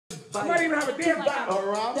I might even have a damn battle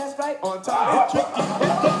around. That's right. On top. Here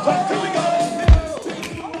we go.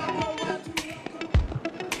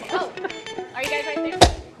 Oh, are you guys right there?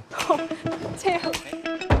 Oh, two.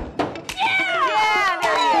 Yeah,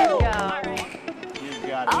 there you go. All right. You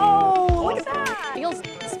got it. Oh, look at that.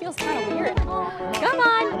 This feels kind of weird. Come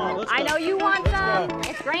on. I know you want some.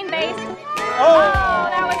 It's grain-based. Oh,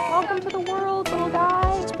 that was welcome to the world, little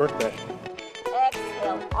guy. It's birthday.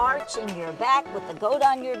 Exhale, arch in your back with the goat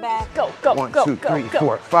on your back. Go, go, One, go, two, go, three, go.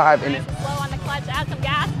 4, 5, and Nice and slow on the clutch, add some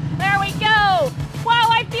gas. There we go. Wow,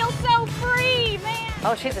 I feel so free, man.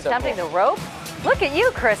 Oh, she's attempting the rope? Look at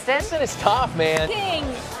you, Kristen. Kristen is tough, man. King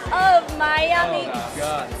of Miami. Oh,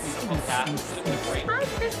 God. Hi,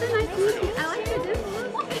 Kristen. Nice to meet you. I like your dimples.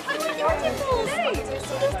 I like your dimples. Hey,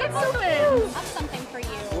 let's get something. I have something for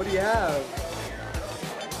you. What do you have?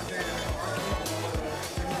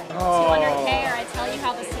 200K, or I tell you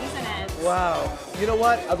how the season is. Wow. You know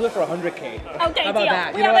what? I'll do it for 100K. Okay, How about deal.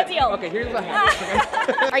 that? We You know have a what? deal. Okay, here's what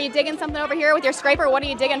happens. Are you digging something over here with your scraper? What are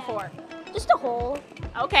you digging for? Just a hole.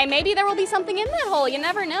 Okay, maybe there will be something in that hole. You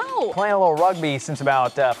never know. Playing a little rugby since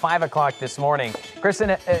about 5 o'clock this morning.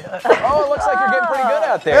 Kristen, oh, it looks like you're getting pretty good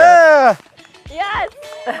out there. yeah. Yes.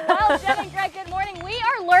 Well, Jen and Greg, good morning. We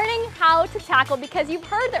are learning how to tackle because you've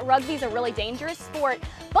heard that rugby is a really dangerous sport,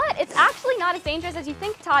 but it's actually not as dangerous as you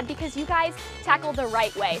think, Todd, because you guys tackle the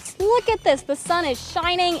right way. Look at this. The sun is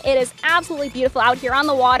shining. It is absolutely beautiful out here on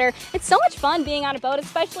the water. It's so much fun being on a boat,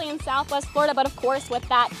 especially in Southwest Florida, but of course with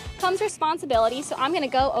that comes responsibility. So I'm going to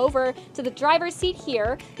go over to the driver's seat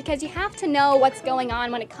here because you have to know what's going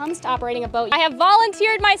on when it comes to operating a boat. I have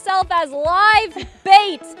volunteered myself as live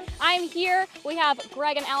bait. I'm here. We have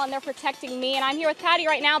Greg and Ellen. They're protecting me, and I'm here with Patty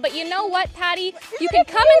right now. But you know what, Patty? You can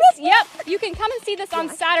come and you can come and see this on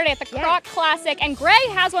Saturday at the Croc Classic. And Greg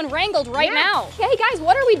has one wrangled right now. Hey guys,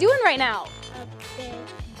 what are we doing right now?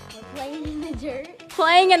 We're playing in the dirt.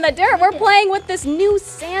 Playing in the dirt. We're playing with this new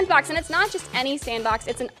sandbox, and it's not just any sandbox.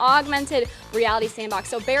 It's an augmented reality sandbox.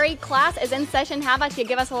 So Barry, class is in session. How about you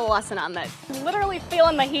give us a little lesson on this? Literally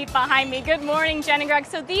feeling the heat behind me. Good morning, Jen and Greg.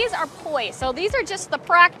 So these are poi. So these are just the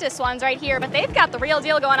practice ones right here, but they've got the real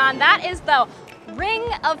deal going on. That is the ring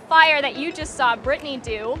of fire that you just saw Brittany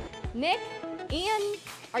do. Nick, Ian,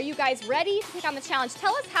 are you guys ready to take on the challenge?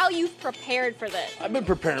 Tell us how you've prepared for this. I've been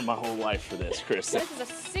preparing my whole life for this, Kristen. This is a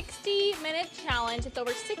 60-minute challenge. It's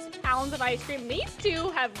over 6 pounds of ice cream. These two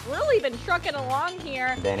have really been trucking along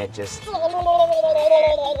here. Then it just...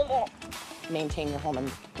 Maintain your home and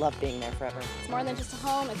love being there forever. It's more than just a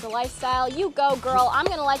home, it's a lifestyle. You go, girl. I'm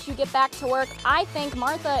gonna let you get back to work. I think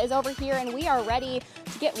Martha is over here and we are ready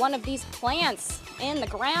to get one of these plants in the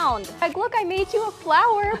ground. Like, look, I made you a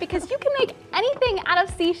flower because you can make anything out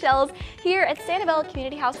of seashells here at Sanibel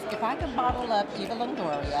Community House. If I could bottle up Eva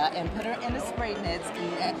Longoria and put her in a spray net,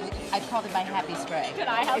 I'd call it my happy spray. Could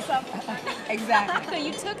I have some? Exactly. So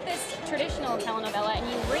you took this traditional telenovela and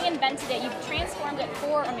you reinvented it. You've transformed it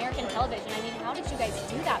for American television. I mean, how did you guys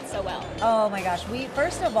do that so well? Oh my gosh,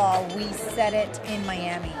 first of all, we set it in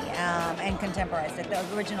Miami and contemporized it. The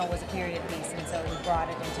original was a period piece, and so we brought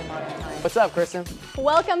it into modern times. What's up, Kristen?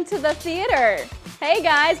 Welcome to the theater. Hey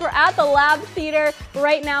guys, we're at the Lab Theater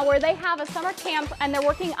right now where they have a summer camp and they're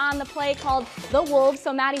working on the play called The Wolves.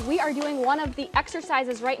 So Maddie, we are doing one of the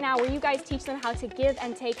exercises right now where you guys teach them how to give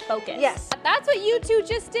and take focus. Yes. That's what you two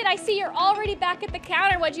just did. I see you're already back at the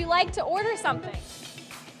counter. Would you like to order something?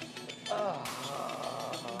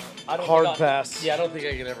 Hard pass. Yeah, I don't think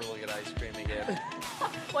I can ever look at ice cream again.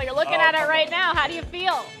 Well, you're looking at it right now. How do you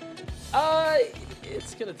feel?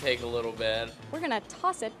 It's gonna take a little bit. We're gonna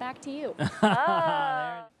toss it back to you.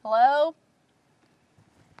 Hello?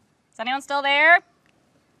 Is anyone still there? You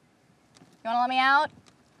wanna let me out?